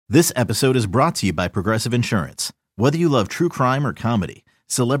This episode is brought to you by Progressive Insurance. Whether you love true crime or comedy,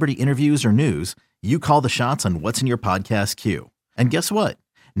 celebrity interviews or news, you call the shots on what's in your podcast queue. And guess what?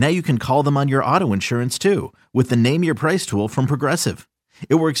 Now you can call them on your auto insurance too with the Name Your Price tool from Progressive.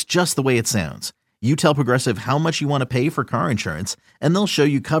 It works just the way it sounds. You tell Progressive how much you want to pay for car insurance, and they'll show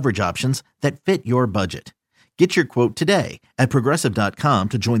you coverage options that fit your budget. Get your quote today at Progressive.com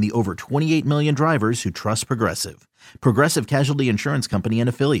to join the over 28 million drivers who trust Progressive. Progressive Casualty Insurance Company and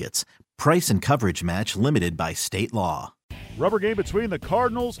Affiliates. Price and coverage match limited by state law. Rubber game between the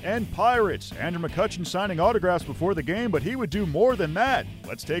Cardinals and Pirates. Andrew McCutchen signing autographs before the game, but he would do more than that.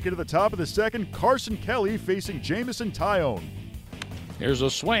 Let's take it to the top of the second. Carson Kelly facing Jameson Taillon. Here's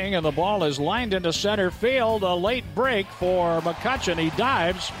a swing, and the ball is lined into center field. A late break for McCutchen. He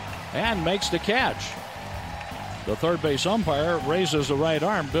dives and makes the catch. The third base umpire raises the right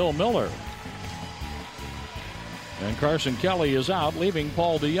arm, Bill Miller. And Carson Kelly is out, leaving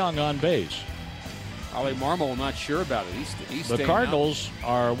Paul DeYoung on base. Ollie Marmol not sure about it. He's the Cardinals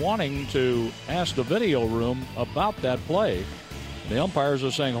are wanting to ask the video room about that play. The umpires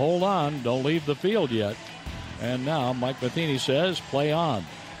are saying, hold on, don't leave the field yet. And now Mike Matheny says, play on.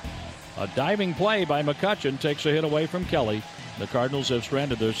 A diving play by McCutchen takes a hit away from Kelly. The Cardinals have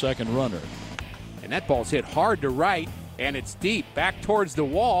stranded their second runner. And that ball's hit hard to right, and it's deep back towards the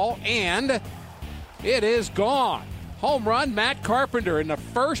wall, and it is gone. Home run, Matt Carpenter in the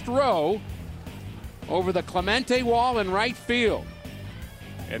first row over the Clemente wall in right field.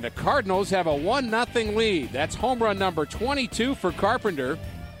 And the Cardinals have a 1-0 lead. That's home run number 22 for Carpenter.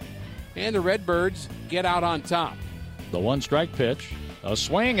 And the Redbirds get out on top. The one-strike pitch, a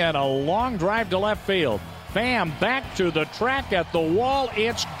swing and a long drive to left field. Pham back to the track at the wall.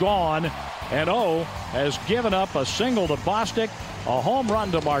 It's gone. And has given up a single to Bostic, a home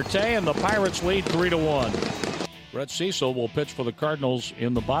run to Marte, and the Pirates lead 3-1. Brett Cecil will pitch for the Cardinals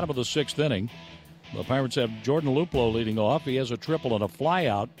in the bottom of the sixth inning. The Pirates have Jordan Luplow leading off. He has a triple and a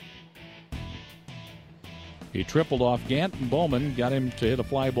flyout. He tripled off Gant, and Bowman got him to hit a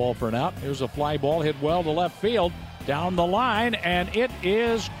fly ball for an out. Here's a fly ball hit well to left field, down the line, and it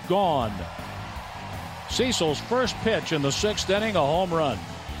is gone. Cecil's first pitch in the sixth inning, a home run.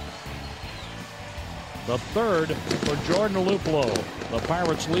 The third for Jordan Luplow. The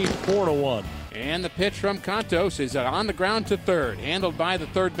Pirates lead 4-1. And the pitch from Contos is on the ground to third, handled by the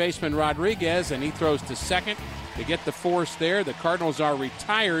third baseman Rodriguez, and he throws to second to get the force there. The Cardinals are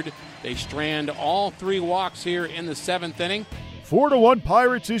retired. They strand all three walks here in the seventh inning. 4-1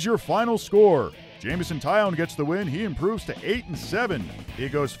 Pirates is your final score. Jameson Taillon gets the win. He improves to 8-7. He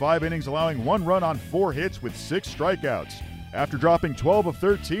goes 5 innings, allowing 1 run on 4 hits with 6 strikeouts. After dropping 12 of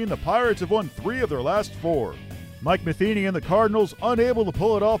 13, the Pirates have won 3 of their last 4. Mike Matheny and the Cardinals unable to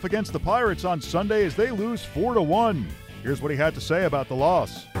pull it off against the Pirates on Sunday as they lose 4-1. Here's what he had to say about the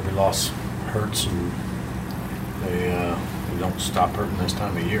loss. Every loss hurts, and they don't stop hurting this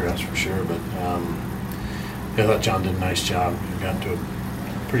time of year, that's for sure. But I thought John did a nice job. He got into a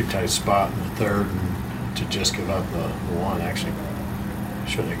pretty tight spot in the third, and to just give up the one, actually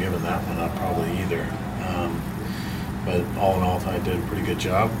shouldn't have given that one up probably either. But all in all, I thought I did a pretty good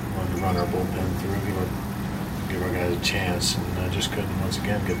job. Wanted to run our bullpen through, give our guys a chance, and I just couldn't once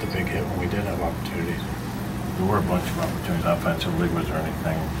again get the big hit when we did have opportunities. There were a bunch of opportunities offensively. Was there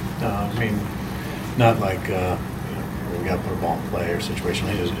anything? I mean, not like we got to put a ball in play or situation.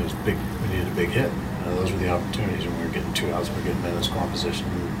 It was big. We needed a big hit. Those were the opportunities, and we were getting 2 outs. We were getting men in scoring position,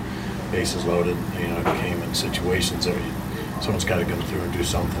 bases loaded. It came in situations that someone's got to come through and do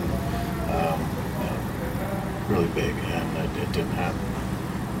something really big, and it didn't happen.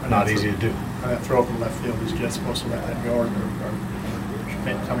 Not easy to do. That throw from left field, is Jet supposed to let that go, or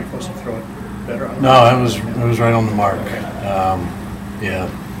tell me supposed to throw it better? No, it was right on the mark.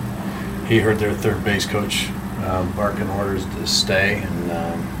 He heard their third base coach barking orders to stay, and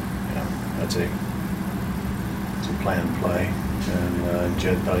that's a planned play. And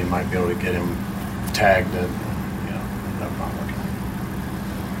Jed thought he might be able to get him tagged, and ended up not working.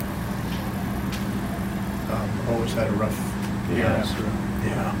 Always had a rough year after.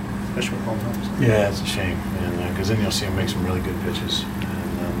 Yeah. Especially with home runs. Yeah, it's a shame, and because then you'll see him make some really good pitches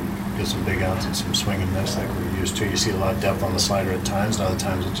and get some big outs and some swing and miss like we're used to. You see a lot of depth on the slider at times, and other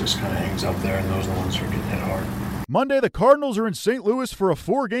times it just kind of hangs up there, and those are the ones that are getting hit hard. Monday, the Cardinals are in St. Louis for a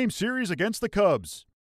 4-game series against the Cubs.